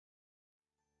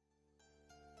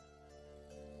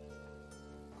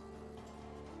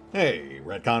Hey,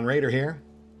 RetconRaider here,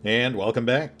 and welcome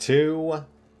back to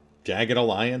Jagged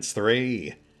Alliance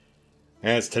 3.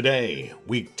 As today,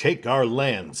 we take our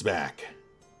lands back.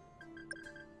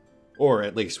 Or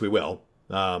at least we will,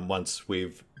 once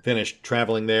we've finished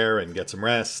traveling there and get some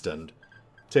rest and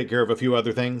take care of a few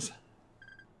other things.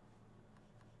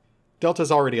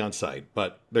 Delta's already on site,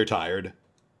 but they're tired.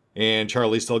 And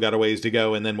Charlie's still got a ways to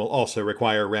go, and then will also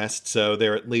require rest, so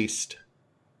they're at least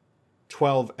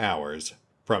 12 hours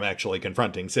from actually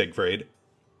confronting Siegfried.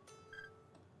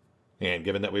 And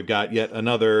given that we've got yet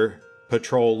another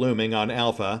patrol looming on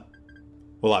Alpha,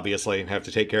 we'll obviously have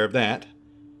to take care of that.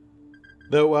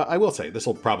 Though I will say, this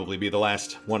will probably be the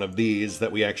last one of these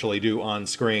that we actually do on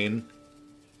screen.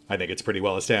 I think it's pretty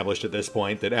well established at this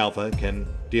point that Alpha can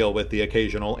deal with the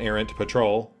occasional errant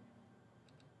patrol.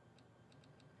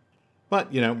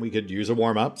 But, you know, we could use a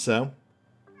warm-up, so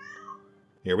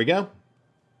here we go.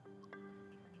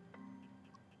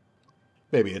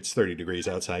 Maybe it's 30 degrees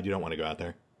outside. You don't want to go out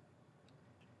there.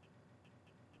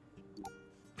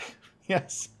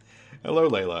 Yes. Hello,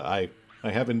 Layla.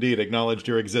 I have indeed acknowledged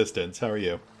your existence. How are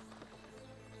you?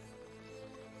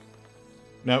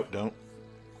 No, don't.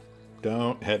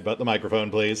 Don't headbutt the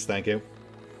microphone, please. Thank you.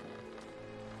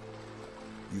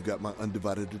 You got my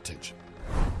undivided attention.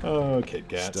 Oh, Kid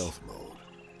Cats. Stealth mode.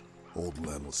 Old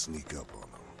Len will sneak up on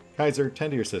them. Kaiser,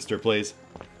 tend to your sister, please.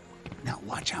 Now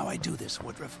watch how I do this,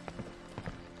 Woodruff.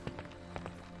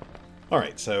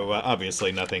 Alright, so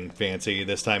obviously nothing fancy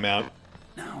this time out.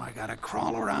 Now I gotta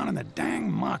crawl around in the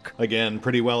dang muck. Again,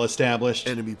 pretty well established.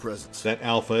 Enemy presence. That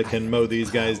Alpha can mow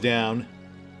these guys down.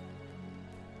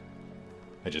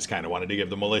 I just kind of wanted to give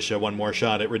the militia one more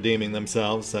shot at redeeming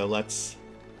themselves, so let's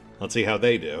see how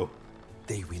they do.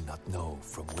 They will not know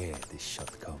from where this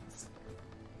shot comes.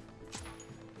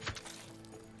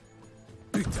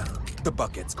 Putain, the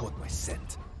buckets caught my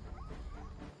scent.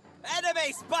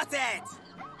 Enemy spotted!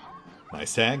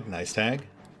 Nice tag, nice tag.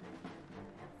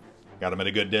 Got him at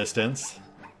a good distance.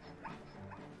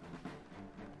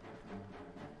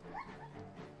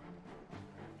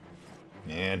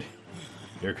 And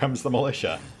here comes the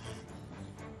militia.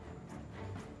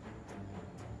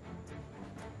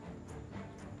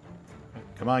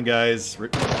 Come on, guys.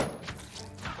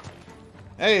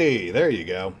 Hey, there you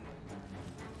go.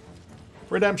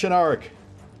 Redemption arc.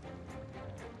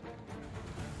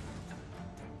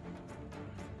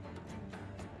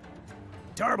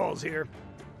 Tarball's here.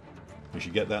 We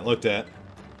should get that looked at.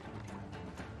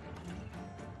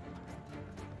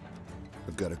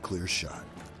 I've got a clear shot.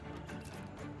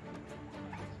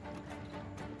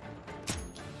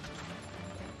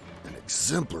 An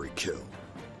exemplary kill.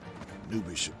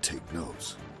 Newbie should take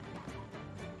notes.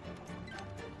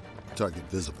 Target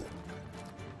visible.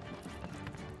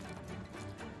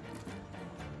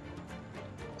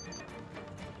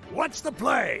 What's the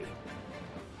play?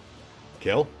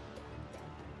 Kill?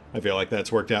 I feel like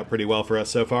that's worked out pretty well for us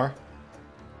so far.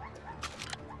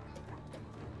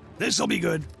 This'll be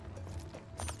good.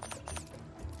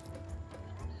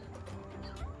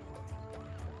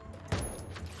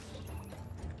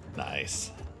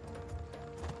 Nice.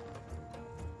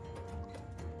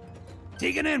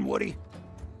 Digging in, Woody.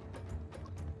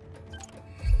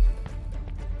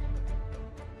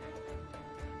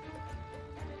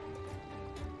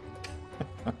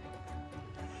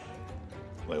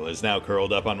 Layla's now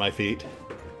curled up on my feet.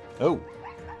 Oh.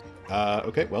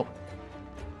 Okay, well.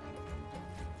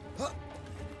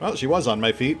 Well, she was on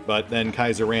my feet, but then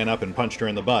Kaiser ran up and punched her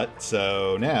in the butt,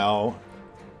 so now...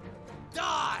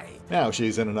 Die! Now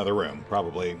she's in another room,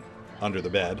 probably under the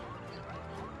bed.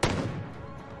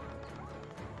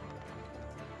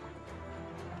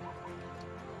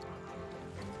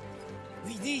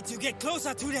 We need to get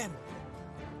closer to them!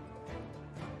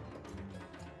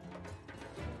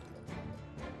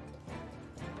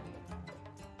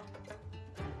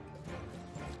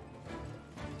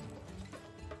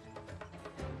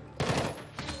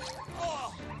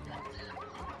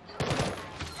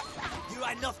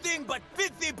 Nothing but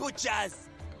filthy butchers!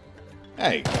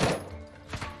 Hey.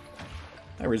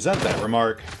 I resent that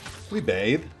remark. We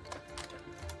bathe.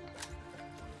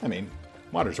 I mean,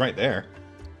 water's right there.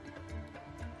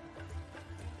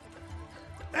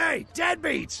 Hey,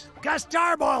 deadbeats! Gus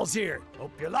Tarball's here.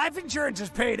 Hope your life insurance is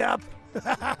paid up.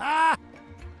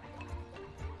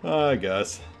 I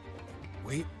guess.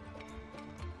 Wait.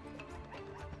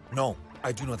 No,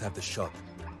 I do not have the shot.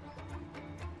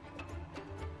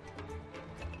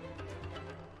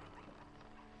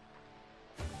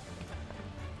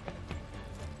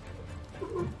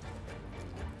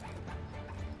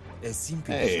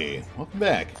 Hey, welcome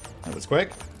back. That was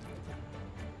quick.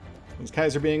 Was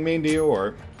Kaiser being mean to you,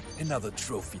 or Another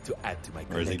trophy to add to my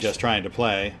collection. Or is he just trying to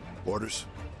play? Orders?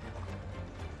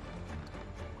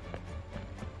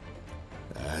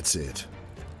 That's it.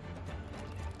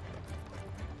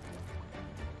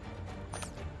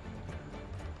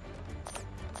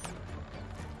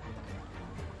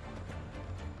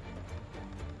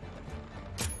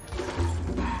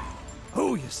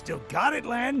 Oh, you still got it,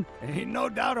 Len? Ain't no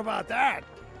doubt about that.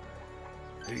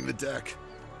 Hitting the deck.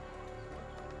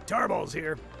 Turbo's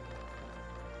here.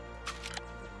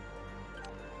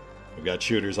 We've got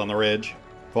shooters on the ridge.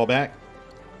 Fall back.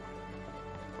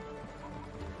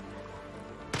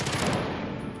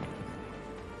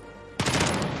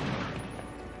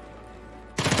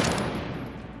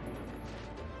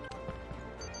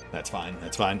 That's fine,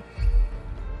 that's fine.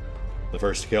 The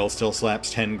first kill still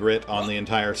slaps 10 grit on the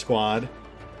entire squad.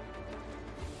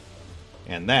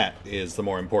 And that is the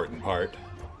more important part.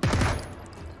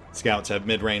 Scouts have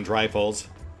mid-range rifles.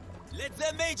 Let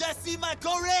the major see my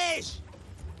courage!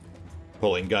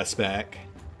 Pulling Gus back.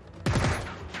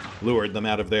 Lured them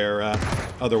out of their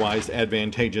otherwise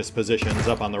advantageous positions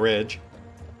up on the ridge.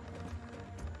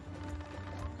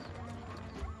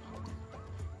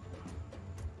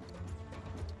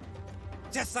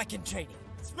 Just like in training.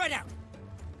 Spread out!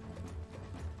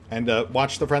 And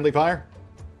watch the friendly fire.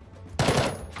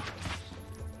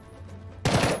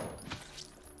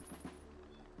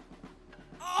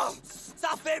 Oh!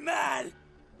 Ça fait mal!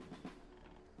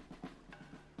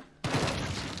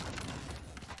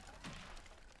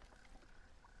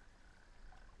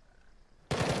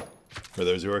 For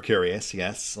those who are curious,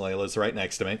 yes, Layla's right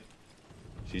next to me.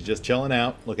 She's just chilling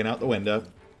out, looking out the window.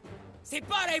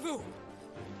 Séparez-vous!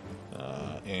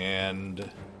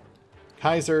 And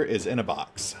Kaiser is in a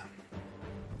box.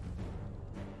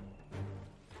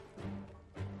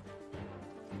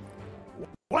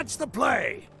 What's the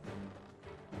play?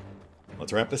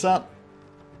 Let's wrap this up.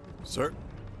 Sir?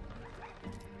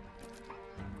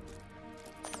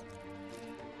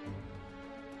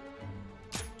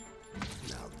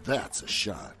 Now that's a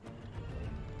shot.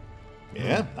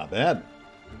 Yeah, not bad.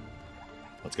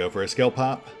 Let's go for a skill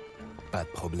pop. Pas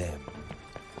de problème.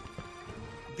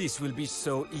 This will be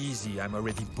so easy, I'm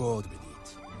already bored with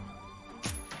it.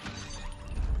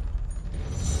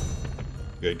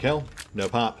 Good kill. No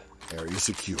pop. Area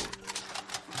secured.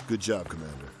 Good job,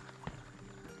 Commander.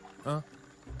 Huh?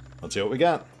 Let's see what we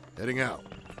got. Heading out.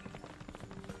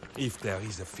 If there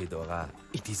is a fedora,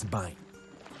 it is mine.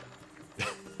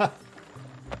 I'll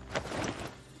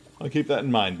keep that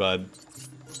in mind, bud.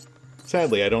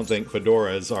 Sadly, I don't think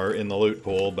fedoras are in the loot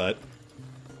pool, but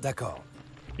D'accord.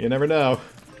 you never know.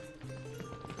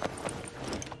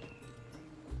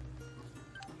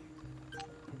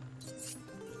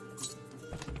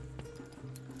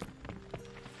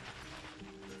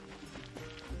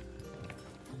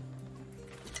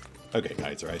 Okay,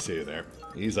 Kaiser, I see you there.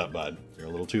 Ease up, bud. You're a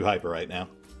little too hyper right now.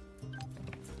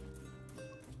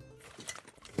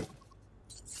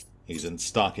 He's in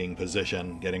stalking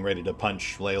position, getting ready to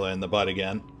punch Layla in the butt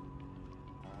again.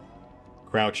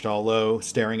 Crouched all low,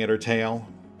 staring at her tail.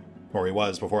 Or he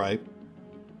was before I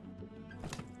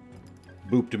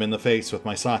booped him in the face with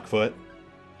my sock foot.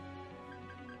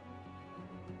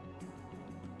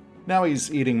 Now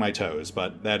he's eating my toes,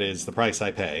 but that is the price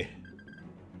I pay.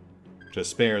 To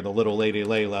spare the little lady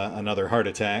Layla another heart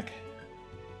attack.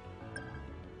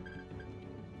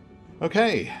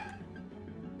 Okay.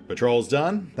 Patrol's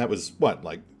done. That was, what,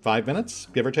 like 5 minutes,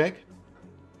 give or take?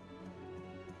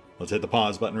 Let's hit the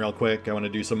pause button real quick. I want to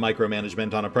do some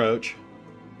micromanagement on approach.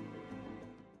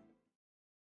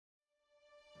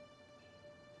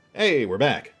 Hey, we're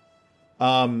back.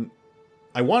 I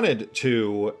wanted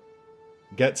to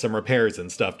get some repairs and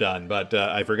stuff done, but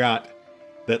I forgot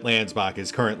that Landsbach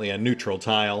is currently a neutral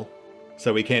tile,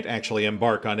 so we can't actually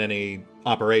embark on any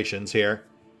operations here.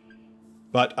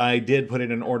 But I did put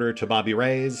in an order to Bobby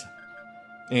Ray's,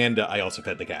 and I also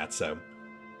fed the cats, so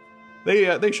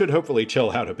they should hopefully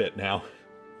chill out a bit now.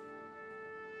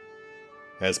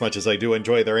 As much as I do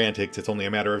enjoy their antics, it's only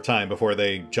a matter of time before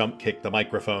they jump kick the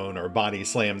microphone or body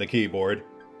slam the keyboard.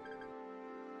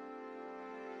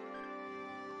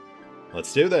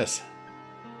 Let's do this.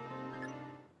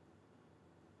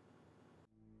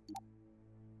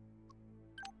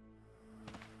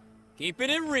 Keeping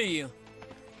it real.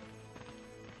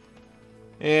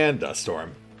 And Dust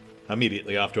Storm.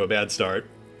 Immediately off to a bad start.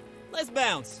 Let's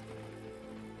bounce.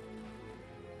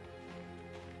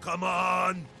 Come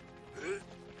on!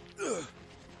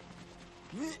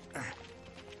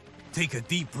 Take a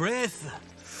deep breath.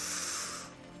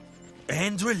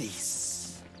 And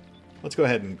release. Let's go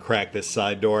ahead and crack this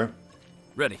side door.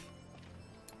 Ready.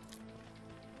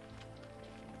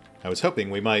 I was hoping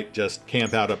we might just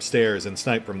camp out upstairs and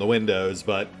snipe from the windows,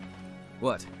 but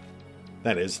What?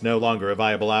 that is no longer a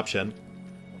viable option.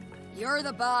 You're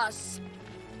the boss.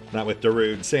 Not with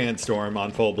Darude Sandstorm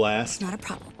on full blast. Not a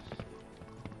problem.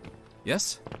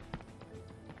 Yes?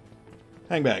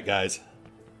 Hang back, guys.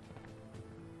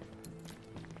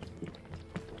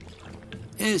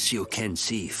 As you can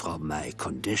see from my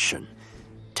condition,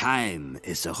 time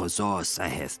is a resource I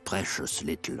have precious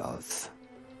little of.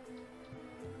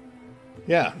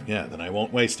 Yeah, then I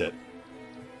won't waste it.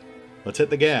 Let's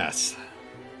hit the gas.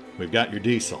 We've got your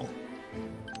diesel.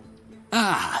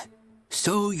 Ah,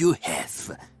 so you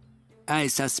have. I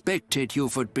suspected you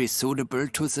would be suitable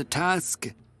to the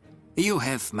task. You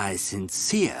have my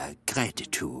sincere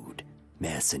gratitude,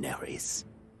 mercenaries.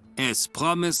 As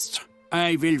promised,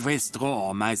 I will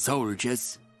withdraw my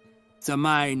soldiers. The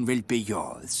mine will be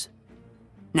yours.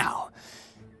 Now,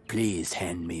 please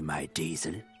hand me my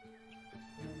diesel.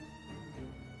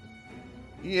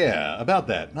 Yeah, about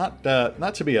that.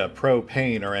 Not to be a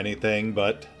pro-pain or anything,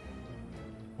 but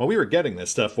while we were getting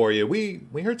this stuff for you, we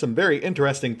heard some very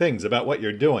interesting things about what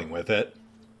you're doing with it.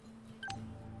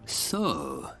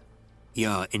 So,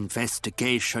 your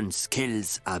investigation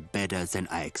skills are better than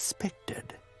I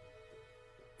expected.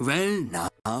 Well,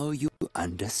 now you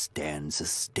understand the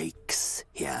stakes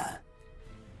here.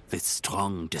 With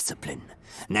strong discipline,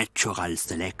 natural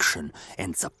selection,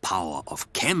 and the power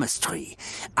of chemistry,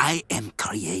 I am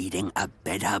creating a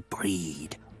better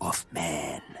breed of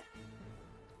man.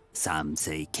 Some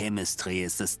say chemistry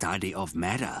is the study of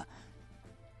matter.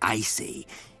 I say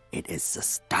it is the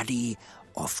study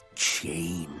of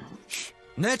change.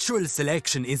 Natural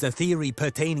selection is a theory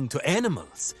pertaining to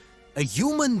animals. A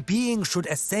human being should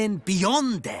ascend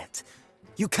beyond that.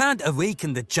 You can't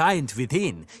awaken the giant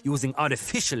within using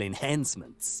artificial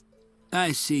enhancements.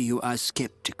 I see you are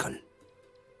skeptical.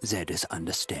 That is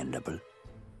understandable.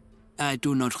 I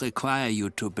do not require you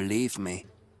to believe me.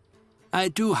 I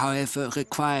do, however,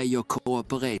 require your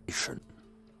cooperation.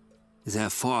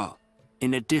 Therefore,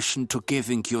 in addition to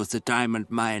giving you the diamond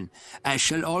mine, I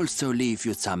shall also leave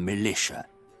you some militia,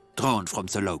 drawn from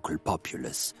the local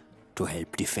populace, to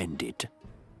help defend it.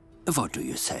 What do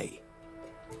you say?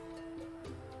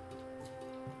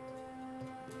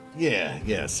 Yeah,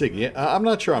 Siggy. I'm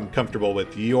not sure I'm comfortable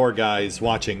with your guys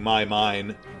watching my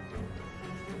mine.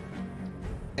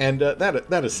 And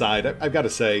that aside, I've got to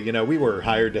say, you know, we were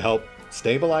hired to help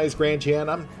stabilize Grand Chien.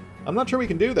 I'm not sure we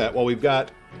can do that while we've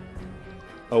got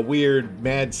a weird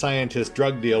mad scientist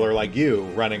drug dealer like you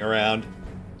running around.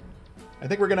 I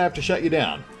think we're gonna have to shut you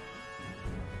down.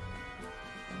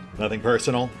 Nothing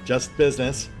personal, just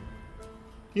business.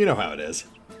 You know how it is.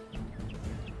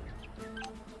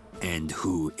 And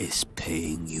who is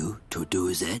paying you to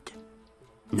do that?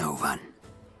 No one.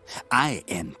 I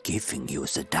am giving you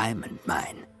the diamond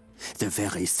mine, the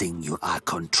very thing you are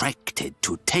contracted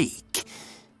to take.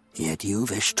 Yet you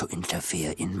wish to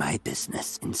interfere in my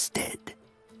business instead.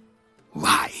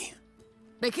 Why?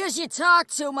 Because you talk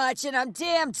too much and I'm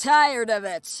damn tired of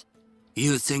it.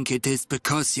 You think it is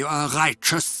because you are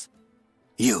righteous?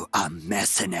 You are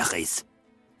mercenaries.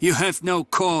 You have no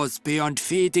cause beyond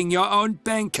feeding your own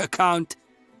bank account.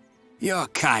 Your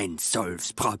kind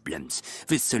solves problems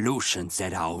with solutions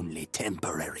that are only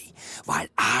temporary, while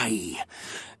I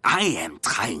am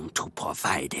trying to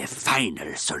provide a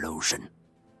final solution.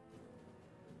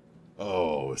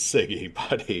 Oh, Siggy,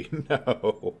 buddy,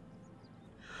 no.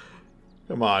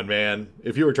 Come on, man.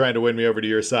 If you were trying to win me over to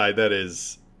your side, that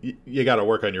is... You gotta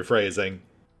work on your phrasing.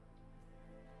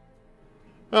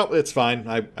 Well, it's fine.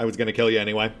 I was gonna kill you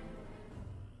anyway.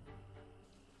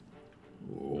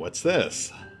 What's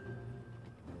this?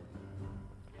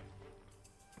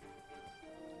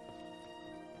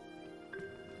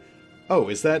 Oh,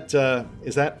 is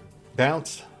that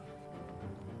bounce?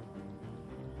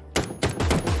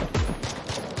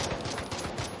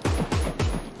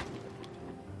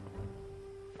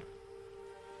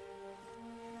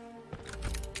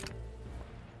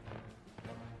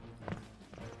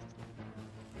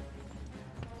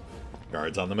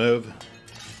 Guards on the move.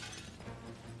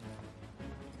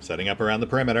 Setting up around the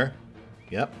perimeter.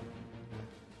 Yep.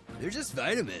 They're just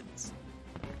vitamins.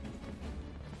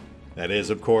 That is,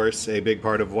 of course, a big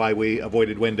part of why we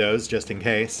avoided windows, just in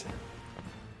case.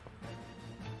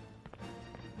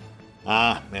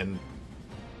 Ah, and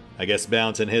I guess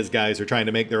Bounce and his guys are trying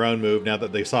to make their own move now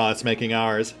that they saw us making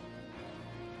ours.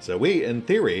 So we, in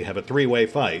theory, have a three-way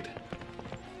fight,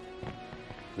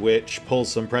 which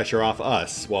pulls some pressure off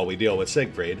us while we deal with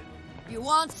Siegfried. You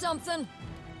want something?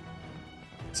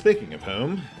 Speaking of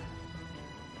whom...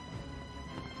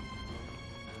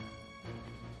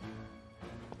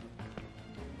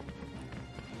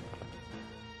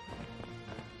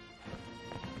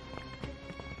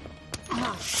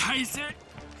 Scheiße!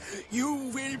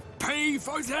 You will pay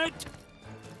for that!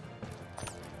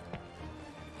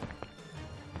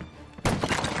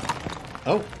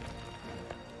 Oh.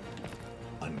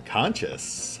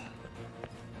 Unconscious.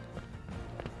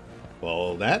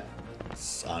 Well,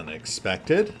 that's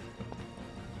unexpected.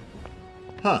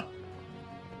 Huh.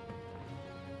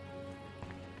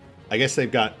 I guess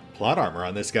they've got plot armor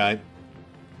on this guy.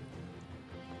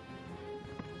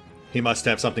 He must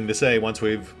have something to say once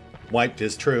we've wiped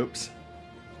his troops.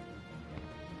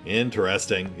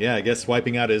 Interesting. Yeah, I guess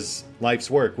wiping out his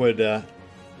life's work would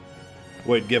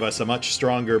give us a much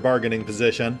stronger bargaining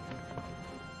position.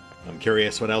 I'm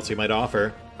curious what else he might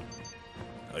offer.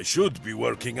 I should be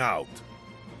working out.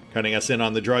 Cutting us in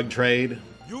on the drug trade.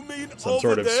 You mean Some over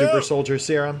sort of there? super soldier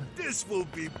serum. This will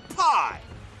be pie!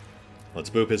 Let's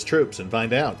boop his troops and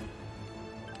find out.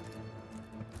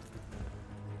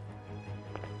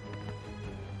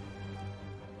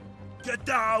 Get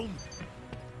down!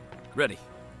 Ready.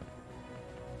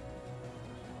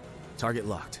 Target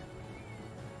locked.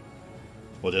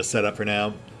 We'll just set up for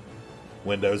now.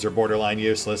 Windows are borderline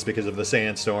useless because of the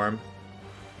sandstorm.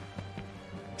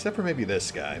 Except for maybe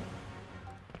this guy.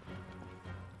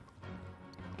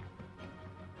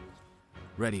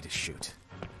 Ready to shoot.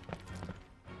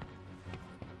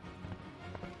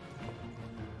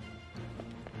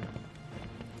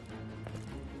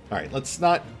 Alright, let's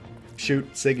not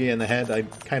shoot Siggy in the head. I'd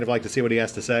kind of like to see what he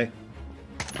has to say.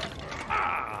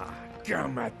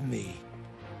 Come at me.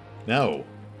 No.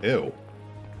 Ew.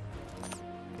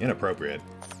 Inappropriate.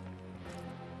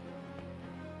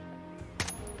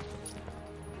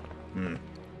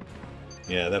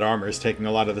 Yeah, that armor is taking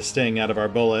a lot of the sting out of our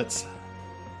bullets.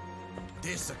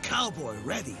 There's a cowboy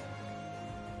ready.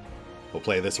 We'll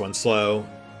play this one slow.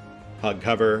 Hug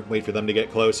cover, wait for them to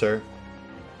get closer.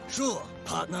 Sure,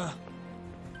 partner.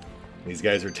 These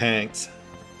guys are tanks.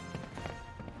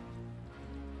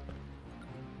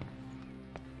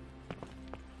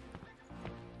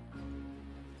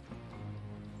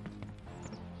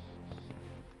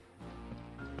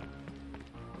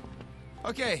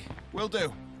 Okay, will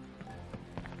do.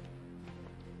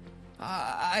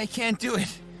 I can't do it.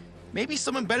 Maybe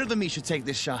someone better than me should take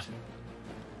this shot.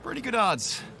 Pretty good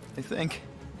odds, I think.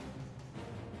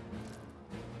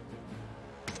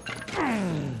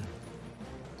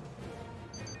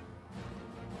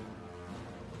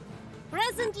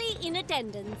 Presently in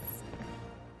attendance.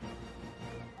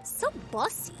 So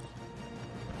bossy.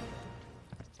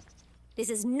 This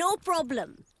is no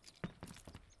problem.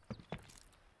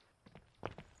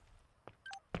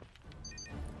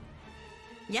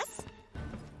 Yes?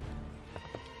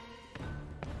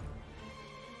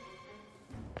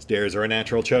 Stairs are a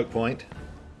natural choke point.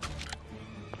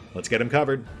 Let's get him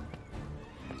covered.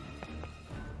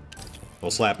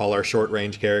 We'll slap all our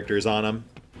short-range characters on him.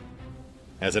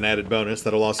 As an added bonus,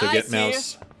 that'll also get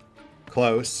Mouse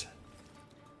close.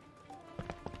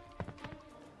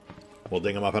 We'll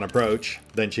ding him up on approach.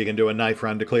 Then she can do a knife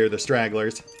run to clear the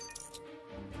stragglers.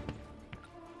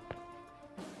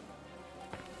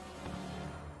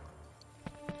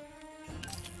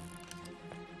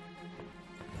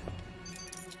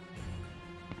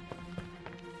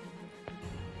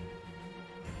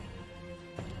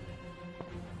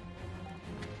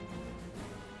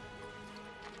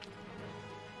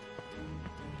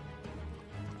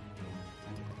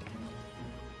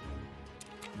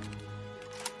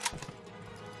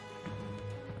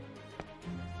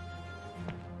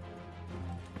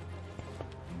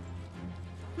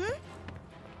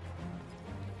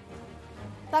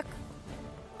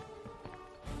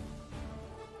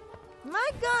 My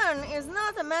gun is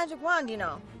not a magic wand, you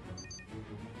know.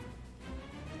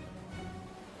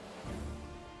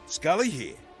 Scully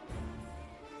here.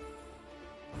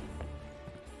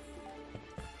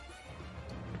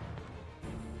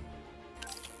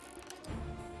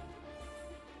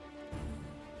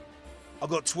 I've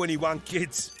got 21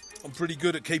 kids. I'm pretty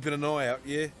good at keeping an eye out,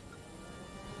 yeah?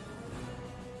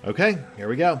 Okay, here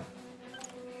we go.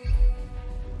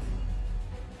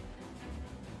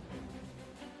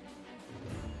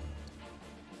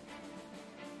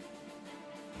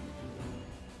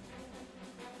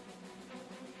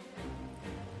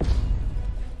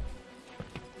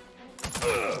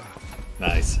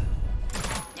 Nice.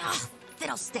 Ugh,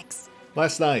 fiddlesticks.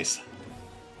 Less nice.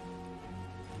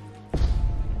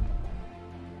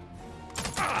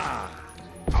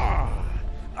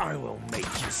 I will make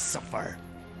you suffer.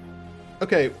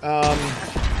 Okay, oh,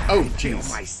 Feel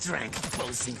jeez. my strength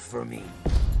pulsing for me.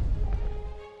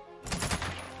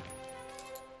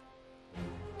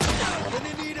 When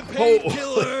you need a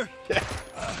painkiller.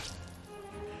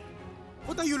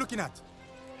 What are you looking at?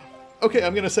 Okay,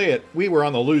 I'm going to say it. We were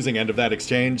on the losing end of that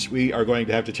exchange. We are going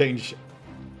to have to change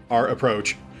our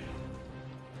approach.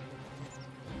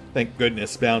 Thank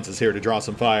goodness Bounce is here to draw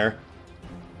some fire.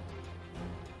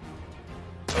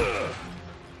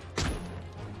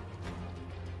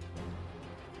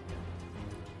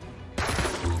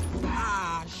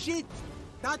 Ah, shit!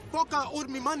 That fucker owed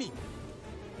me money.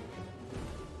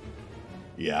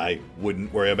 Yeah, I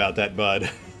wouldn't worry about that, bud.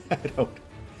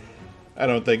 I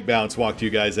don't think Bounce walked you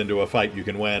guys into a fight you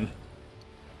can win.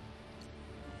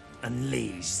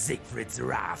 Unleash Siegfried's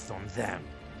wrath on them.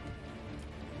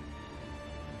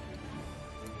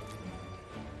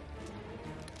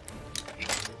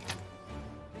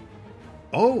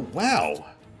 Oh, wow.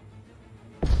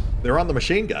 They're on the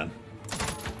machine gun.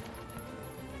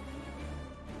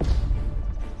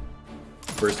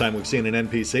 First time we've seen an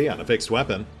NPC on a fixed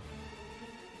weapon.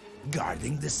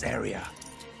 Guarding this area.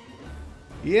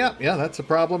 Yeah, that's a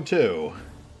problem too.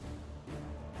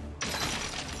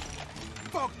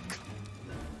 Fuck!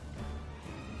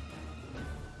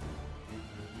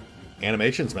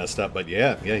 Animation's messed up, but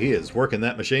yeah, he is working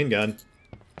that machine gun.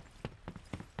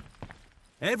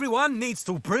 Everyone needs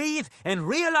to breathe and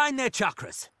realign their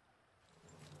chakras.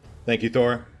 Thank you,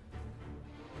 Thor.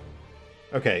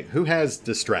 Okay, who has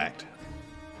Distract?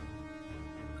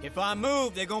 If I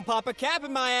move, they're gonna pop a cap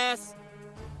in my ass.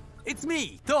 It's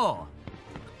me, Thor.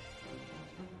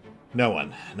 No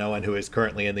one. No one who is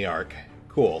currently in the Ark.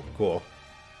 Cool.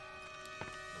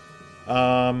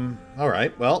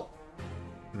 Alright, well.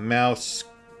 Mouse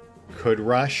could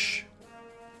rush,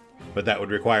 but that would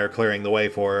require clearing the way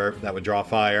for her. That would draw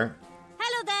fire.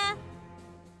 Hello there.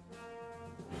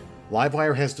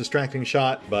 Livewire has Distracting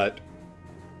Shot, but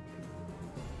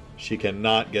she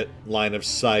cannot get line of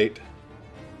sight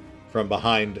from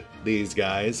behind these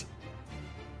guys.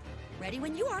 Ready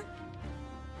when you are.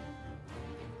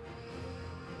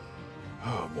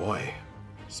 Oh boy.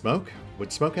 Smoke?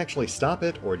 Would smoke actually stop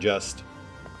it, or just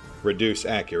reduce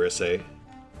accuracy?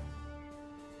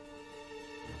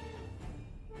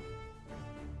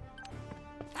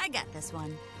 I got this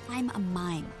one. I'm a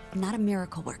mime, not a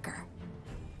miracle worker.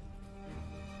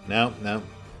 No.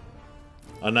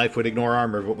 A knife would ignore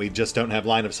armor, but we just don't have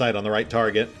line of sight on the right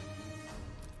target.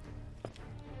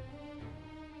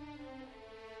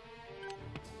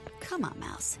 Come on,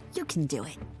 Mouse. You can do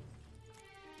it.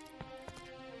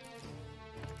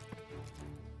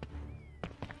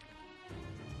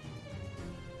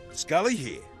 Scully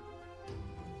here.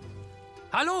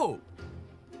 Hello!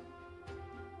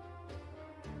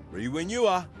 Ready when you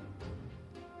are.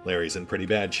 Larry's in pretty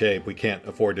bad shape. We can't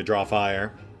afford to draw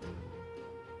fire.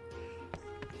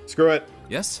 Screw it.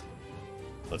 Yes?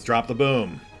 Let's drop the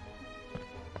boom.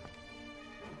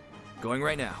 Going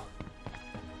right now.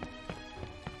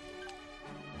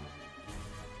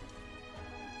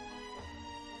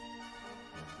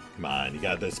 Come on, you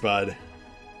got this, bud.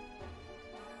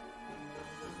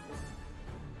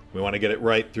 We want to get it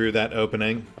right through that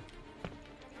opening.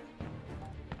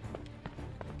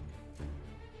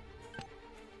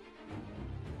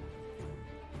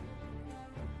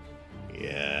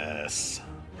 Yes.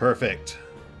 Perfect.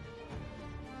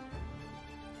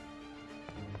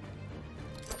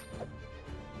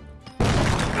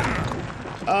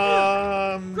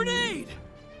 Grenade!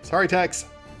 Sorry, Tex.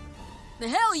 The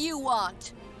hell you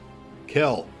want?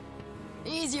 Kill.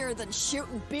 Easier than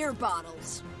shooting beer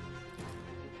bottles.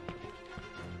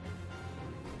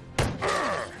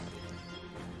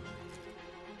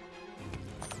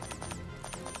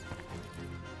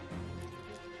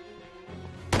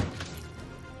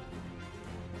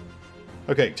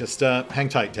 Okay, just hang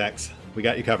tight, Tex. We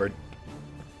got you covered.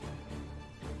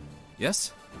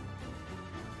 Yes?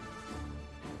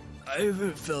 I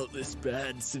haven't felt this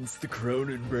bad since the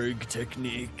Cronenberg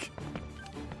technique.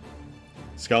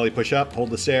 Scully, push up, hold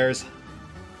the stairs.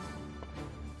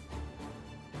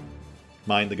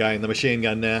 Mind the guy in the machine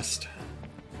gun nest.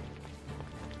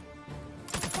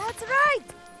 That's right!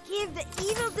 Give the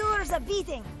evildoers a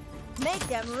beating. Make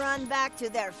them run back to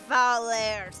their foul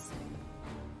lairs.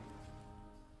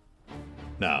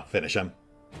 No, finish him.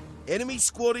 Enemy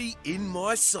squaddy in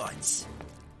my sights.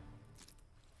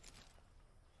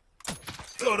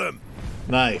 Got him.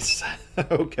 Nice.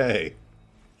 Okay.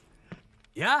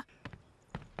 Yeah?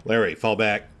 Larry, fall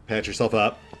back. Patch yourself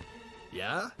up.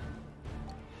 Yeah?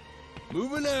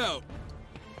 Moving out.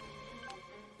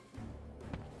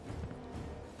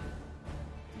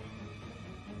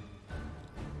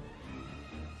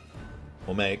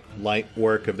 We'll make light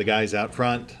work of the guys out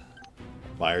front.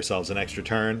 Buy ourselves an extra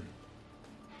turn.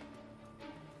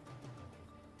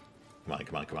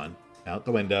 Come on. Out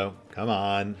the window. Come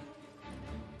on.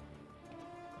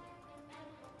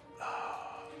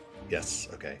 Yes,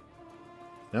 okay.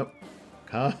 Nope.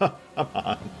 Come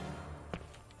on.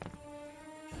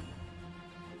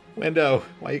 Window,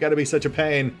 why you gotta be such a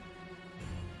pain?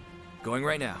 Going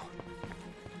right now.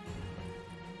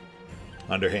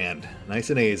 Underhand. Nice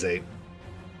and easy.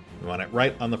 We want it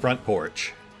right on the front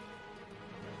porch.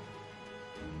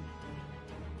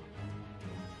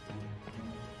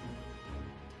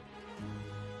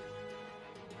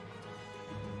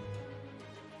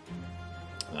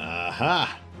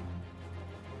 Aha!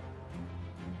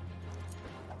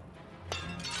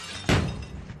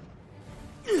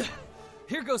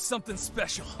 Here goes something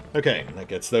special. Okay, that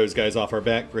gets those guys off our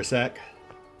back for a sec.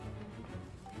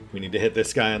 We need to hit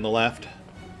this guy on the left.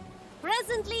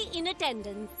 Presently in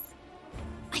attendance.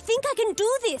 I think I can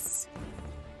do this.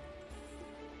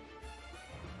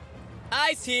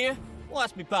 Ice here.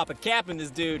 Watch me pop a cap in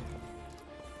this dude.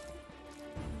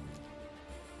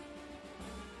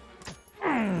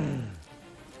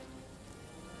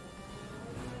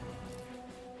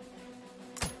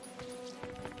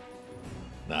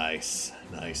 Nice.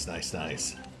 Nice, nice,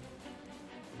 nice.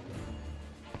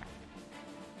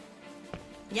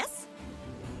 Yes?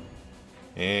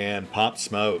 And pop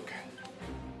smoke.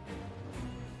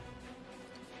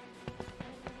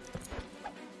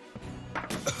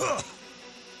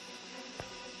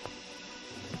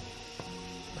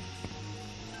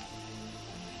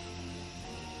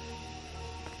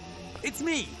 It's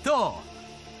me, Thor.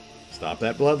 Stop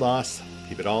that blood loss.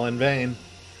 Keep it all in vain.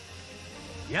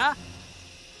 Yeah?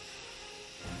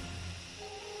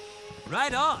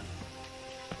 Right on.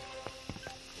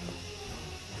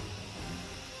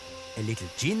 A little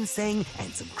ginseng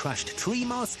and some crushed tree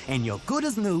moss, and you're good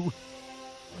as new.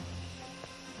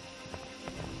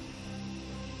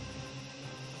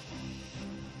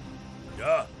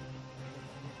 Yeah.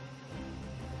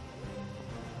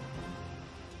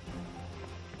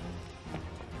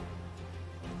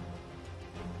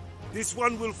 This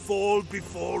one will fall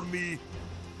before me.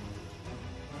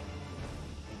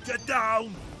 Get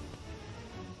down!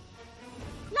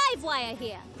 Live wire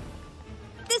here.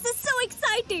 This is so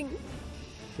exciting.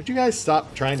 Would you guys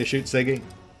stop trying to shoot Siggy?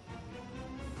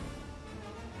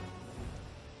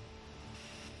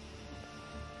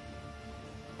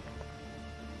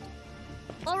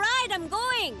 All right, I'm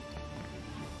going.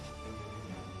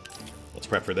 Let's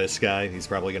prep for this guy. He's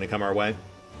probably going to come our way.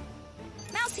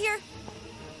 Mouse here.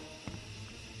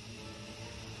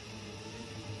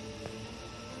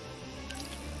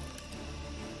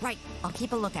 Right, I'll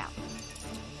keep a lookout.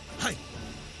 Hey!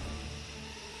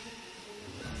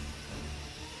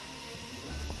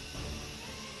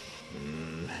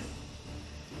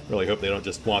 Really hope they don't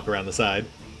just walk around the side.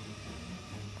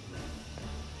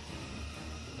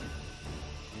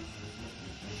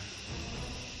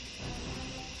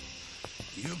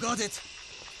 You got it.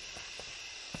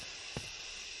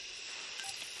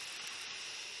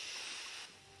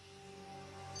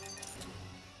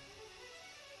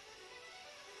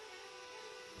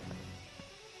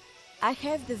 I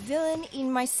have the villain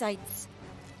in my sights.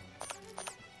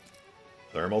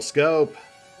 Thermal scope.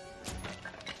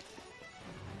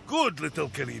 Good, little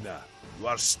Karina. You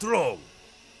are strong.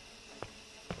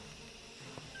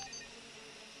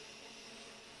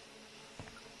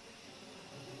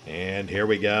 And here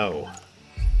we go.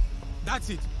 That's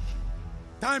it.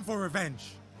 Time for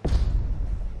revenge.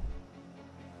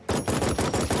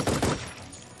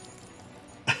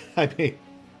 I mean...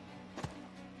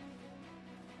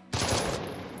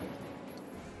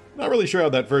 Not really sure how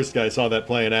that first guy saw that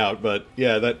playing out, but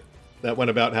yeah, that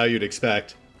went about how you'd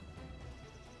expect.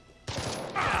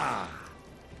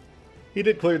 He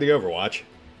did clear the Overwatch.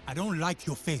 I don't like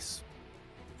your face.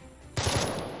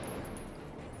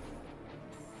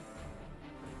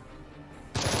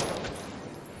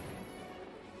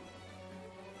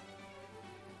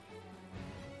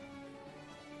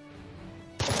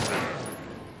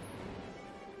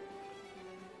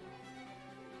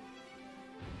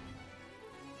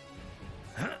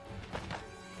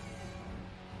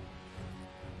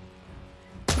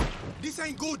 This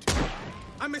ain't good.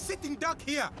 I'm a sitting duck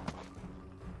here.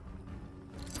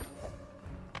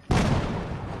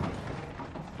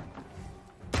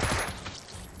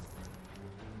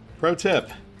 Pro tip,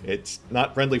 it's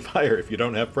not friendly fire if you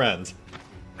don't have friends.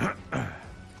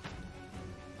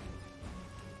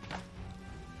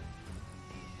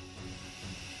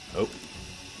 Oh.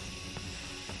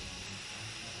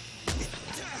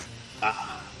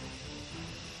 Ah.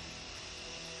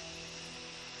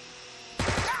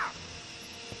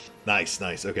 Nice,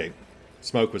 nice, okay.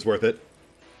 Smoke was worth it.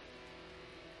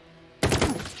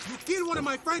 You kill one of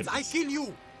my friends, I kill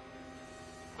you.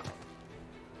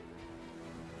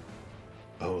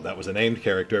 Oh, that was a named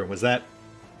character. Was that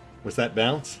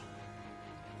Bounce?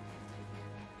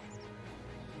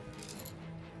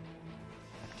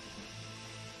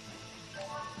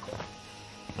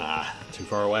 Ah, too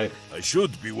far away. I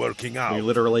should be working out. We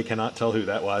literally cannot tell who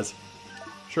that was.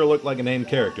 Sure looked like a named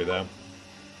character, though.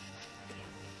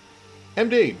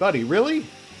 MD, buddy, really?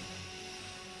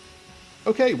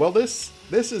 Okay, well, this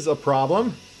is a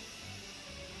problem.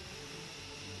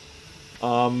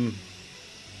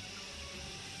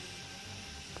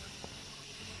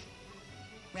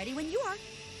 Ready when you are.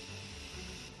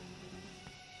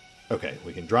 Okay,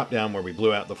 we can drop down where we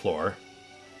blew out the floor.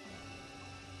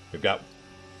 We've got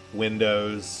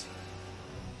windows.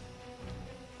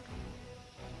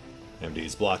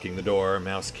 MD's blocking the door.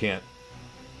 Mouse can't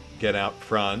get out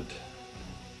front.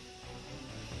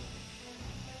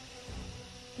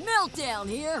 Meltdown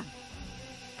here.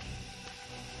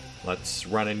 Let's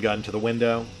run and gun to the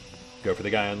window. Go for the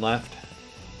guy on left.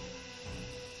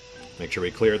 Make sure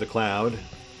we clear the cloud.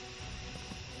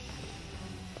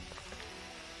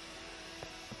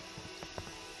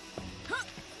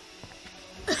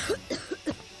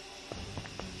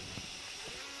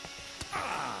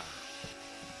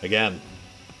 Again.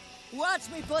 Watch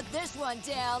me put this one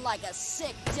down like a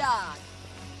sick dog.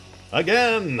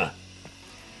 Again!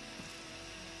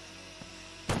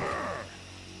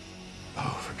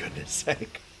 Oh, for goodness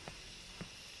sake.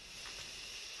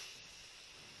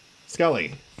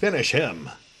 Scully, finish him.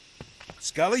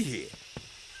 Scully here.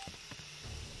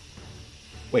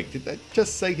 Wait, did that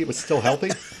just say he was still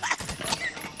healthy?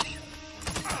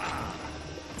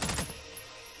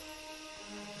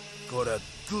 Got a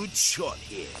good shot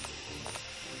here.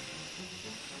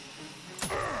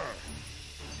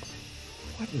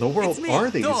 What in the world are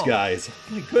these guys?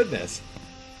 My goodness.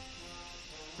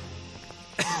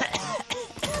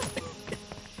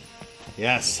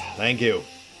 Yes, thank you.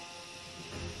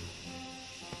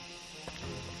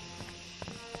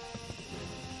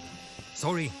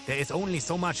 Sorry, there is only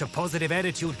so much a positive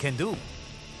attitude can do.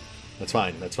 That's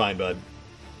fine, bud.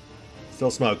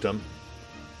 Still smoked him.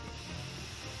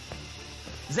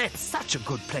 That's such a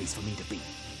good place for me to be.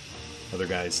 Other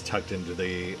guys tucked into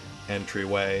the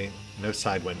entryway. No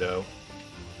side window.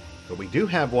 But we do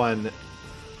have one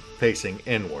facing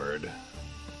inward.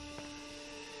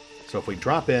 So if we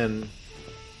drop in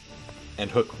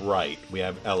and hook right, we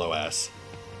have Alois.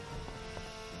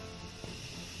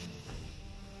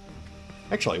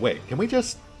 Actually, wait, can we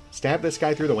just stab this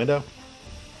guy through the window?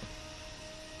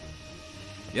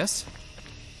 Yes?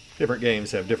 Different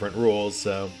games have different rules,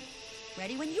 so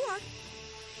Ready when you are.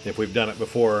 if we've done it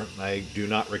before, I do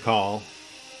not recall.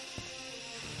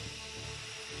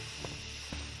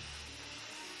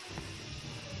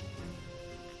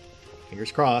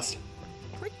 Fingers crossed.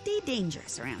 Pretty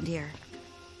dangerous around here.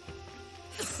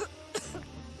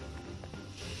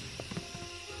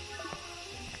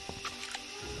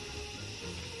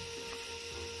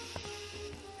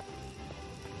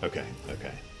 Okay,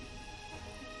 okay.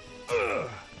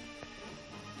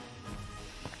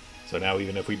 So now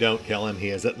even if we don't kill him, he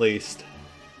is at least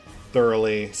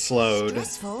thoroughly slowed.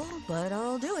 Stressful, but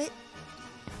I'll do it.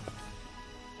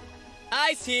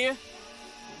 Ice here.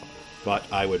 But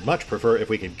I would much prefer if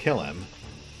we could kill him,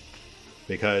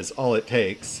 because all it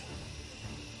takes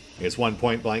is one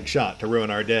point-blank shot to ruin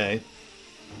our day.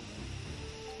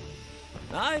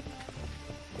 Aye.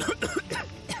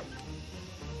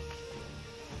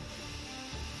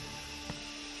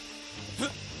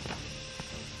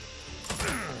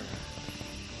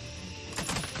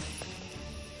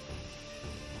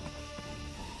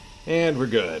 And we're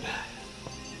good.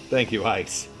 Thank you,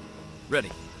 Ice. Ready.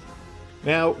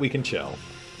 Now we can chill.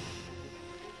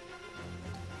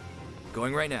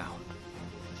 Going right now.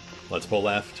 Let's pull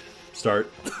left. Start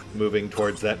moving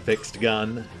towards that fixed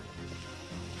gun.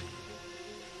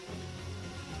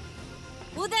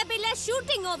 Will there be less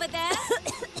shooting over there?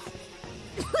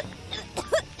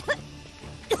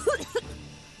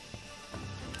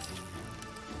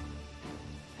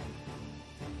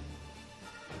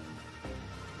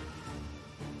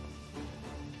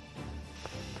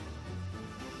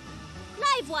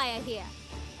 Live wire here.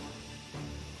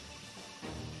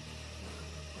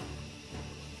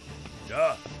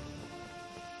 Yeah.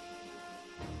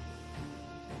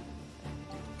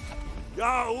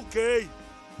 Yeah, okay.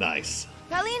 Nice.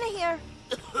 Valina here.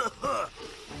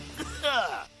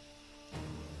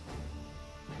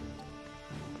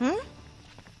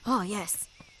 Oh, yes.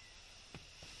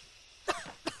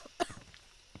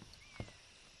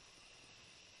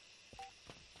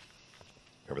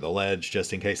 Cover the ledge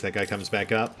just in case that guy comes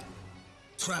back up.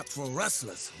 Trap for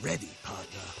rustlers ready,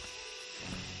 partner.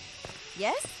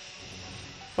 Yes?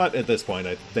 But at this point,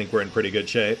 I think we're in pretty good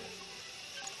shape.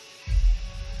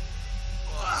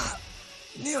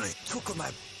 Nearly took my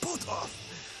boot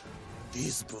off.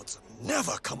 These boots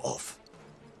never come off.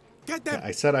 Get them! Yeah,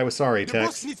 I said I was sorry, The Tex.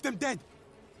 boss needs them dead.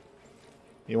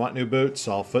 You want new boots?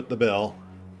 I'll foot the bill.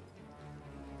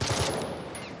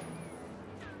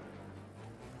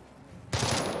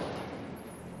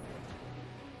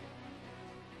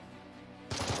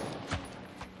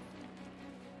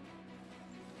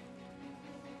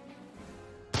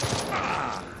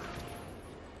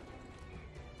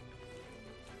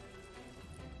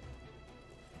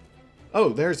 Oh,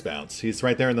 there's Bounce. He's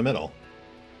right there in the middle.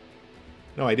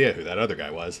 No idea who that other guy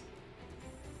was.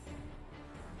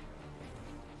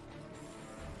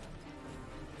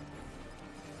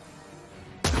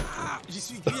 Je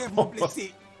suis grièvement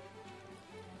blessé.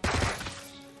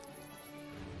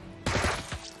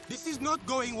 This is not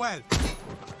going well.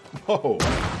 Whoa.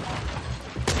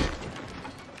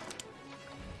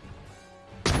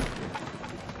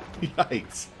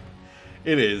 Yikes.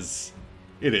 It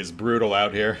is brutal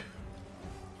out here.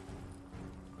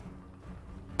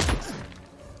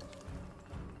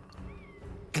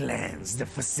 Cleanse the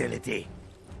facility.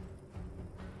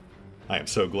 I am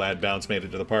so glad Bounce made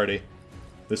it to the party.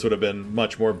 This would have been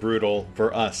much more brutal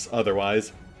for us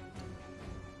otherwise.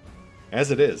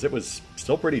 As it is, it was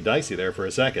still pretty dicey there for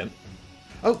a second.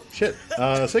 Oh, shit.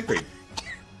 Siegfried.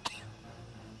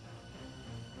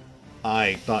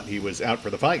 I thought he was out for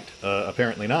the fight.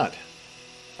 Apparently not.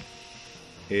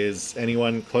 Is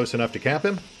anyone close enough to cap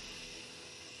him?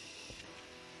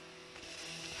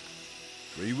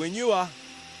 Free when you are.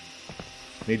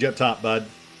 Need you up top, bud.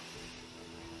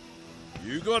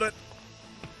 You got it.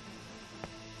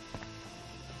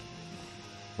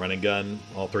 Running gun,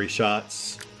 all 3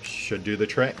 shots. Should do the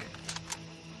trick.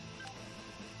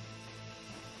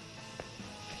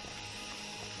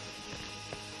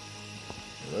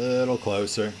 A little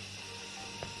closer.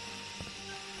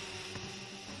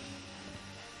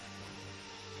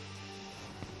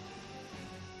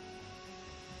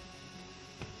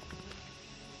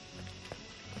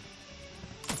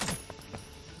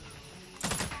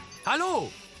 Hallo!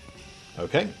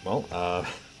 Okay, well,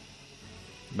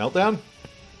 meltdown?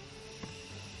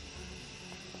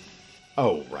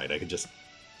 Oh, right, I could just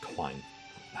climb.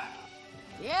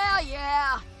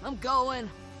 Yeah, I'm going.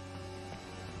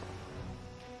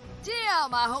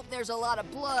 Damn, I hope there's a lot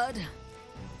of blood.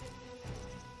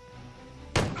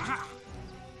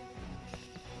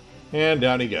 And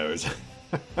down he goes.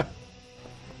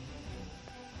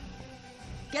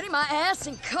 Getting my ass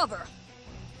in cover.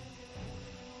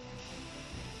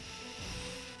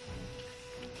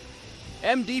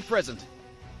 MD present.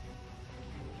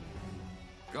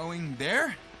 Going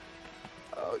there?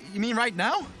 You mean right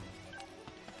now?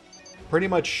 Pretty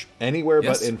much anywhere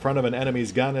Yes. but in front of an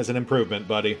enemy's gun is an improvement,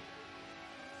 buddy.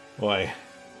 Boy.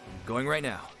 Going right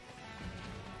now.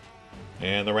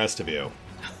 And the rest of you.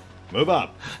 Move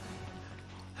up.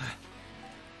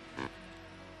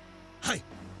 Hi.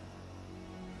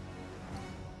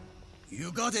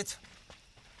 You got it.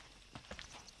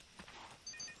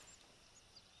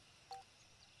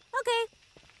 Okay.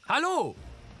 Hallo!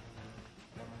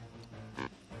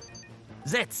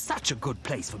 That's such a good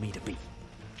place for me to be.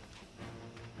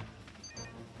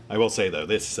 I will say, though,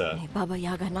 this May Baba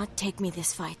Yaga not take me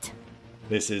this fight.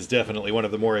 this is definitely one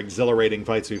of the more exhilarating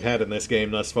fights we've had in this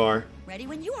game thus far. Ready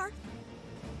when you are.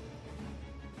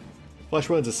 Flesh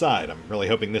wounds aside, I'm really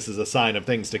hoping this is a sign of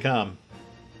things to come.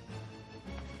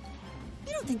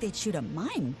 You don't think they'd shoot a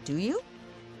mime, do you?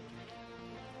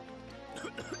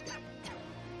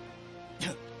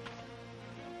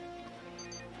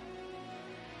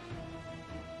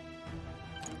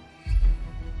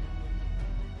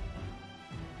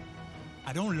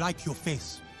 I don't like your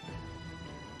face.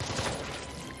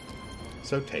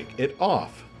 So take it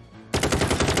off.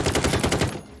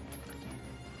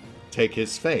 Take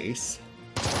his face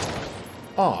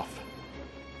off.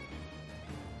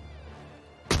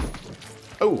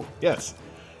 Oh, yes.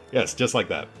 Yes, just like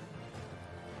that.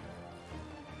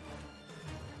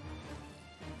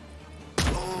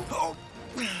 Oh,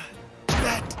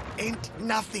 that ain't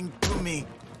nothing to me.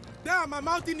 Damn, I'm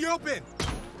out in the open.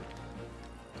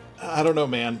 I don't know,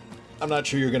 man. I'm not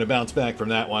sure you're going to bounce back from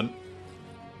that one.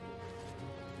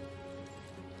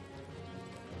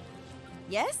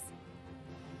 Yes?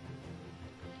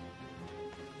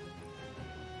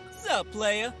 Sup,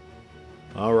 player?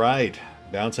 All right.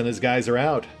 Bounce and his guys are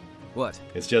out. What?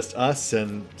 It's just us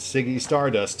and Siggy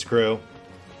Stardust's crew.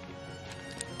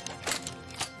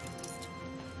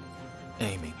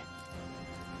 Aiming.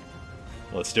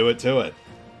 Let's do it to it.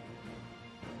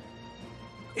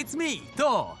 It's me,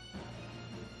 Thor.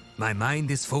 My mind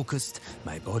is focused,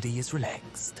 my body is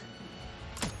relaxed.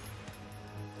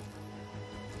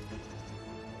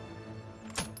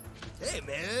 Hey,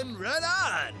 man, right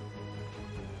on!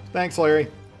 Thanks,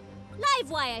 Larry.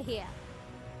 Livewire here.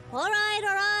 All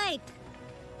right.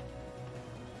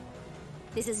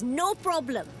 This is no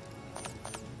problem.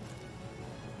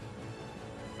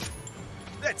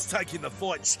 That's taking the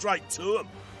fight straight to him.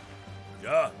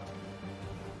 Yeah.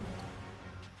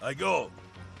 I go.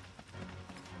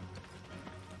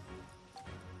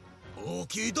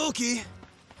 Okie dokie.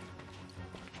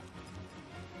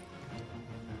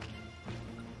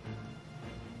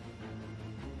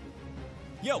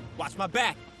 Yo, watch my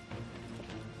back.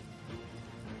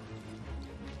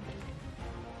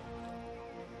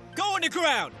 Go on the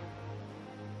ground.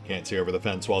 Can't see over the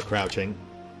fence while crouching.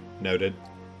 Noted.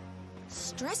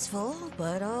 Stressful,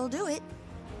 but I'll do it.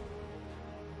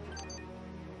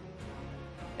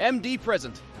 MD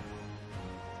present.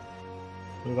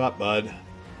 Move up, bud.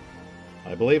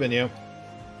 I believe in you.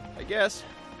 I guess.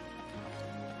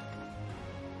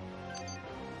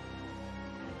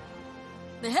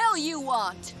 The hell you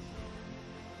want?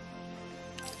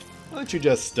 Why don't you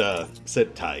just,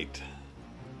 sit tight?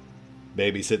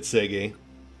 Babysit Siggy.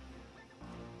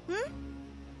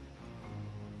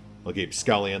 We'll keep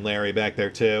Scully and Larry back there,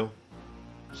 too.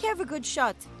 Have a good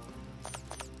shot.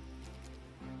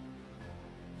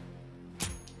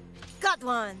 Got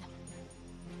one.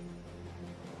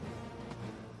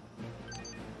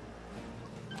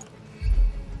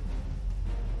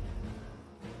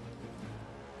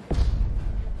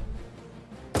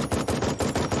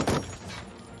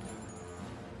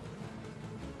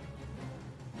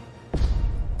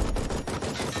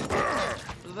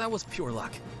 That was pure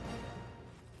luck.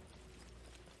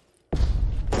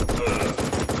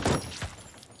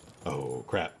 Oh,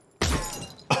 crap.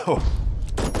 Oh.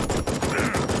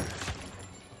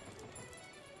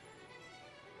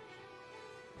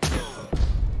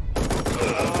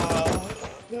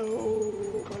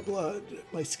 No, my blood,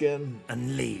 my skin.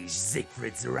 Unleash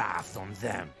Siegfried's wrath on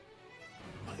them.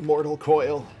 My mortal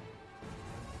coil.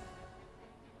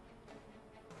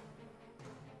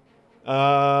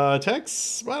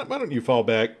 Tex, why don't you fall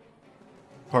back,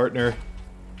 partner?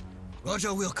 Roger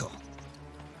Wilco.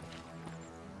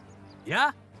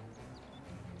 Yeah?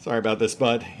 Sorry about this,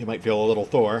 bud. You might feel a little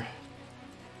Thor.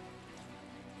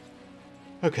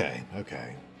 Okay.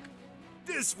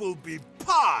 This will be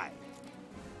pie!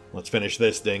 Let's finish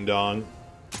this ding-dong.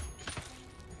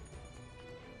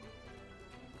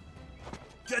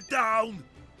 Get down!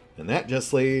 And that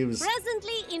just leaves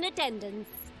Presently in attendance.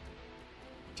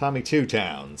 Tommy Two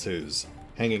Towns, who's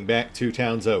hanging back 2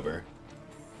 towns over.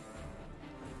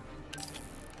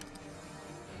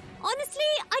 Honestly,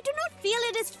 I do not feel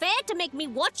it is fair to make me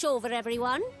watch over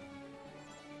everyone.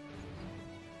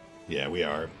 Yeah, we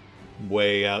are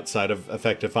way outside of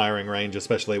effective firing range,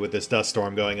 especially with this dust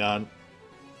storm going on.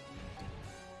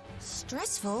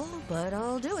 Stressful, but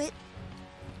I'll do it.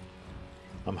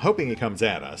 I'm hoping he comes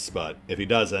at us, but if he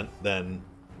doesn't, then...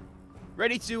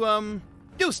 Ready to,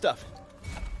 do stuff.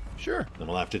 Sure. Then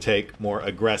we'll have to take more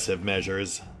aggressive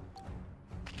measures.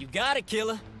 You got it,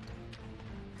 killer.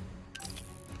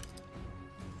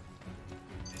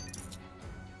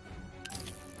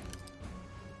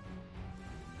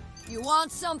 You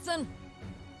want something?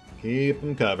 Keep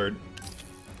them covered.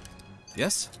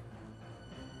 Yes?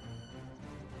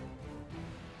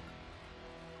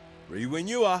 Free when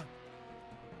you are.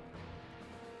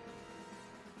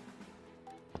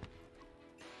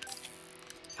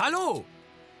 Hallo!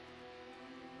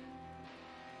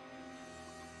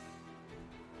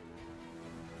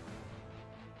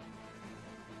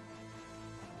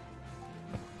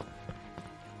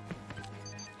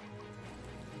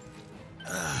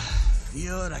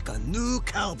 Feel like a new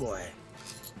cowboy.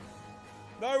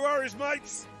 No worries,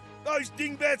 mates. Those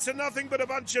dingbats are nothing but a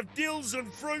bunch of dills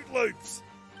and Fruit Loops.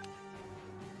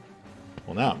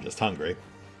 Well, now I'm just hungry.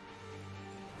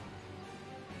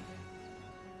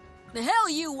 The hell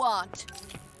you want?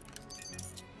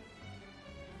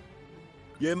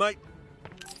 Yeah, mate.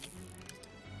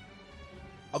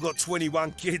 I've got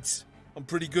 21 kids. I'm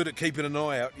pretty good at keeping an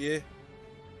eye out, yeah?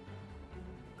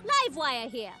 Livewire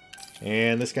here.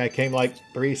 And this guy came like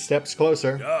 3 steps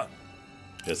closer. Yeah.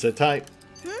 Just sit tight.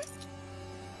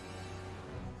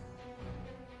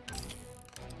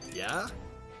 Yeah?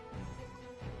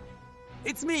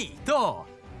 It's me, Thor.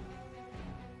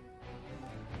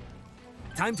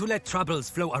 Time to let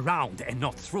troubles flow around and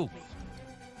not through me.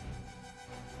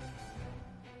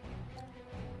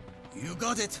 You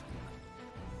got it.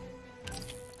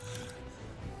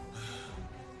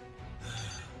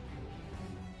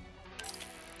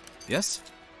 Yes?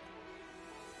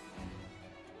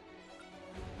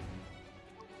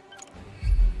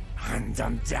 Hunt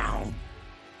them down.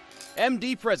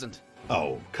 MD present.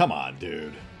 Oh, come on,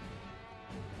 dude.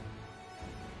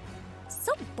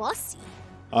 So bossy.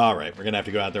 Alright, we're gonna have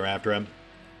to go out there after him.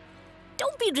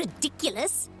 Don't be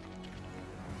ridiculous.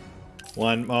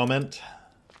 One moment.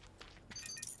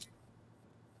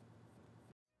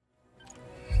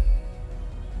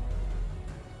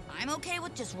 I'm okay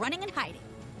with just running and hiding.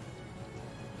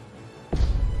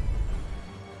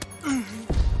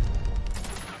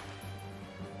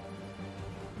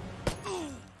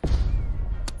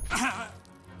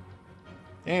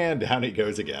 And down he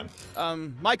goes again.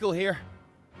 Michael here.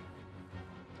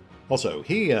 Also,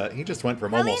 he just went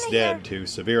from almost here. dead to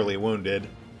severely wounded.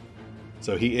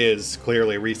 So he is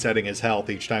clearly resetting his health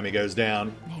each time he goes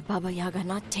down. May Baba Yaga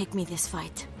not take me this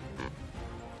fight.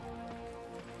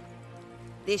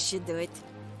 This should do it.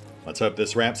 Let's hope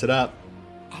this wraps it up.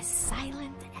 As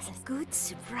silent as a good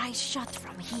surprise shot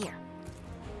from here.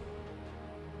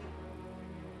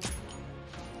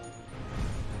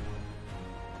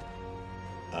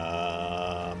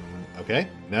 Okay,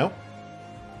 no?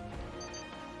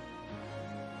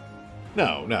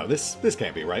 No, this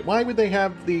can't be right. Why would they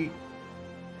have the...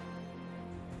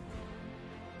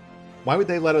 Why would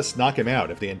they let us knock him out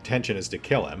if the intention is to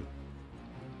kill him?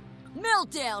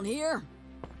 Meltdown here.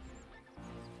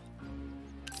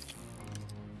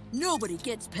 Nobody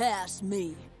gets past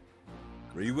me.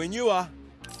 Free when you are.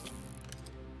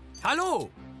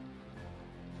 Hello!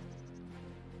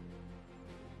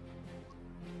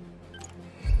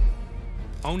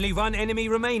 Only one enemy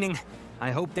remaining.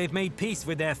 I hope they've made peace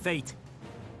with their fate.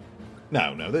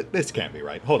 No, this can't be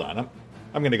right. Hold on,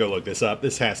 I'm gonna go look this up.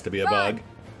 This has to be a bug.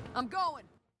 I'm going.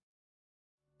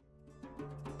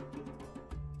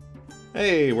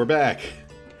 Hey, we're back.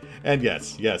 And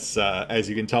yes, as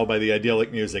you can tell by the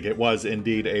idyllic music, it was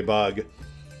indeed a bug.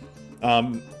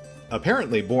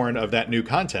 Apparently born of that new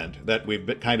content that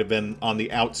we've kind of been on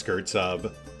the outskirts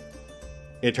of.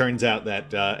 It turns out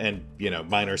that, and, you know,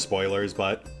 minor spoilers,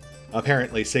 but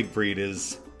apparently Siegfried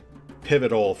is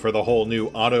pivotal for the whole new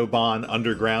Autobahn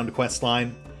Underground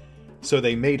questline. So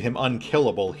they made him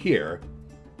unkillable here.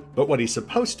 But what he's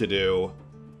supposed to do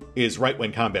is right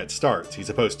when combat starts, he's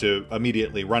supposed to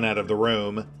immediately run out of the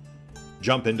room,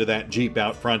 jump into that Jeep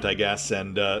out front, I guess,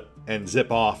 and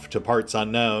zip off to parts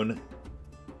unknown.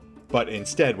 But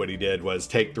instead what he did was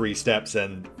take 3 steps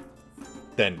and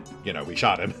then, you know, we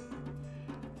shot him.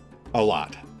 A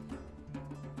lot.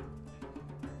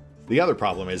 The other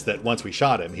problem is that once we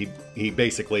shot him, he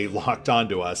basically locked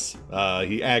onto us.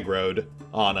 He aggroed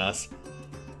on us.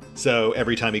 So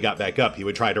every time he got back up, he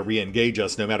would try to re-engage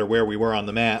us no matter where we were on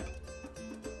the map.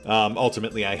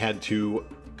 Ultimately, I had to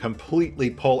completely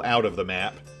pull out of the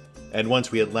map, and once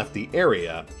we had left the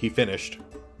area, he finished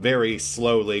very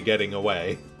slowly getting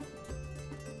away.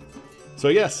 So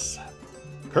yes,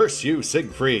 curse you,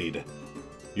 Siegfried.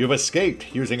 You've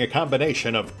escaped using a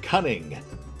combination of cunning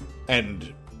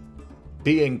and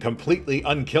being completely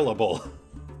unkillable.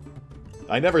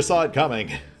 I never saw it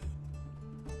coming.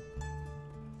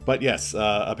 But yes,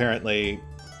 apparently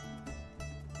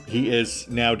he is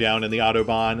now down in the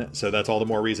Autobahn, so that's all the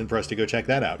more reason for us to go check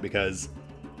that out, because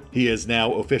he is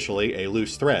now officially a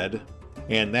loose thread,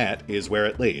 and that is where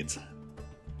it leads.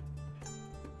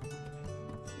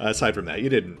 Aside from that, you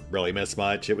didn't really miss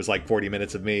much. It was like 40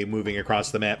 minutes of me moving across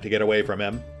the map to get away from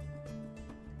him.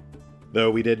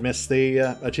 Though we did miss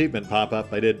the achievement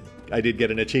pop-up. I did get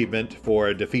an achievement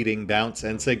for defeating Bounce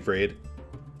and Siegfried.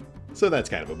 So that's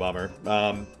kind of a bummer.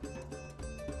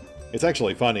 It's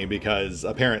actually funny because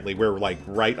apparently we're like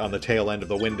right on the tail end of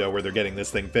the window where they're getting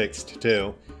this thing fixed,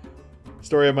 too.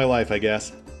 Story of my life, I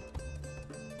guess.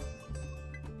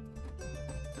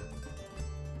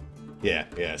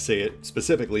 Yeah, see, it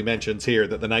specifically mentions here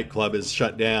that the nightclub is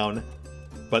shut down,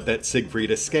 but that Siegfried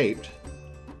escaped,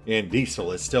 and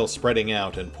Diesel is still spreading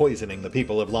out and poisoning the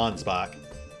people of Landsbach.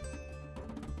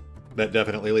 That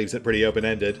definitely leaves it pretty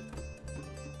open-ended.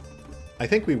 I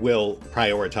think we will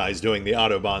prioritize doing the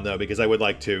Autobahn, though, because I would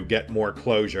like to get more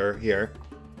closure here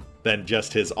than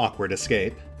just his awkward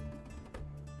escape.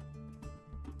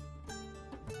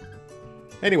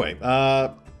 Anyway,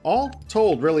 all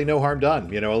told, really no harm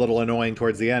done. You know, a little annoying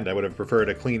towards the end. I would have preferred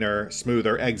a cleaner,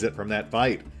 smoother exit from that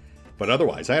fight. But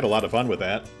otherwise, I had a lot of fun with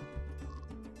that.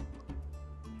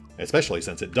 Especially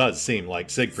since it does seem like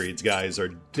Siegfried's guys are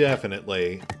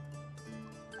definitely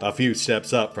a few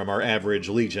steps up from our average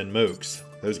Legion mooks.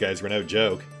 Those guys were no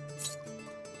joke.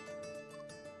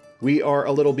 We are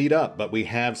a little beat up, but we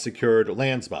have secured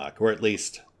Landsbach, or at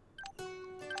least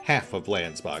half of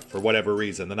Landsbach. For whatever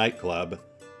reason, the nightclub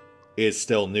is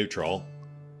still neutral.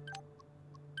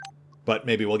 But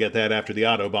maybe we'll get that after the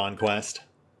Autobahn quest.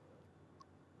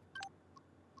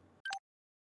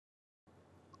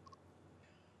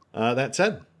 That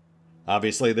said,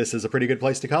 obviously this is a pretty good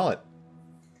place to call it.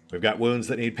 We've got wounds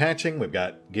that need patching, we've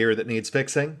got gear that needs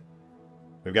fixing,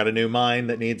 we've got a new mine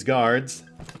that needs guards.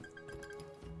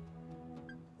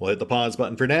 We'll hit the pause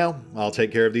button for now. I'll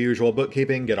take care of the usual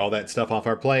bookkeeping, get all that stuff off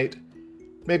our plate,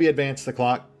 maybe advance the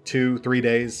clock 2-3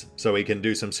 days so we can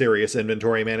do some serious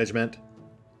inventory management.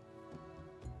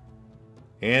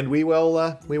 And we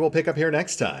will pick up here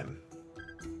next time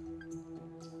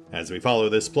as we follow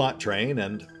this plot train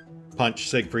and punch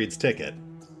Siegfried's ticket.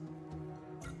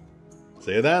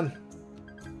 See you then.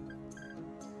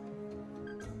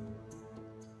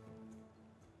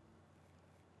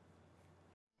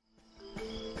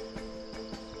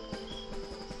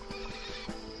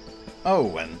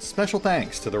 Oh, and special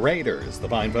thanks to the Raiders, the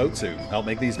fine folks who help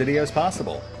make these videos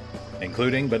possible,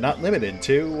 including but not limited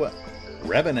to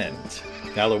Revenant,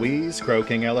 Alois,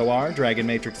 CrowkingLoR, Dragon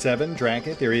Matrix 7,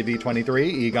 Drakiith,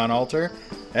 V23, EgonAlter,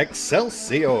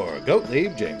 Exsellsior,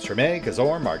 Gottlieb, James Trimmier,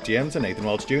 Kazorm, Mark Giemza, Nathan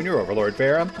Welch Jr.,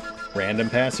 OverlordPherom,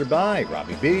 RandomPassrby,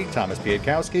 RobbyB, Tomasz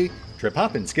Piątkowski,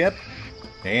 Triphoppenskip,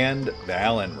 and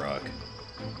Valinrook.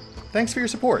 Thanks for your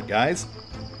support, guys.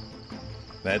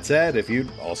 That said, if you'd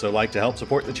also like to help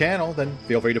support the channel, then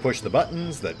feel free to push the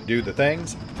buttons that do the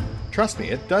things. Trust me,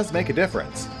 it does make a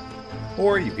difference.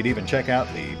 Or you could even check out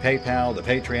the PayPal, the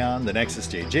Patreon, the Nexus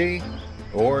GG,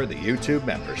 or the YouTube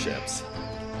memberships.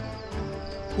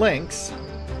 Links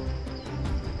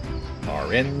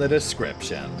are in the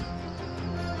description.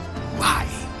 Why?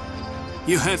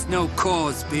 You have no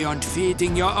cause beyond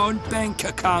feeding your own bank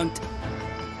account.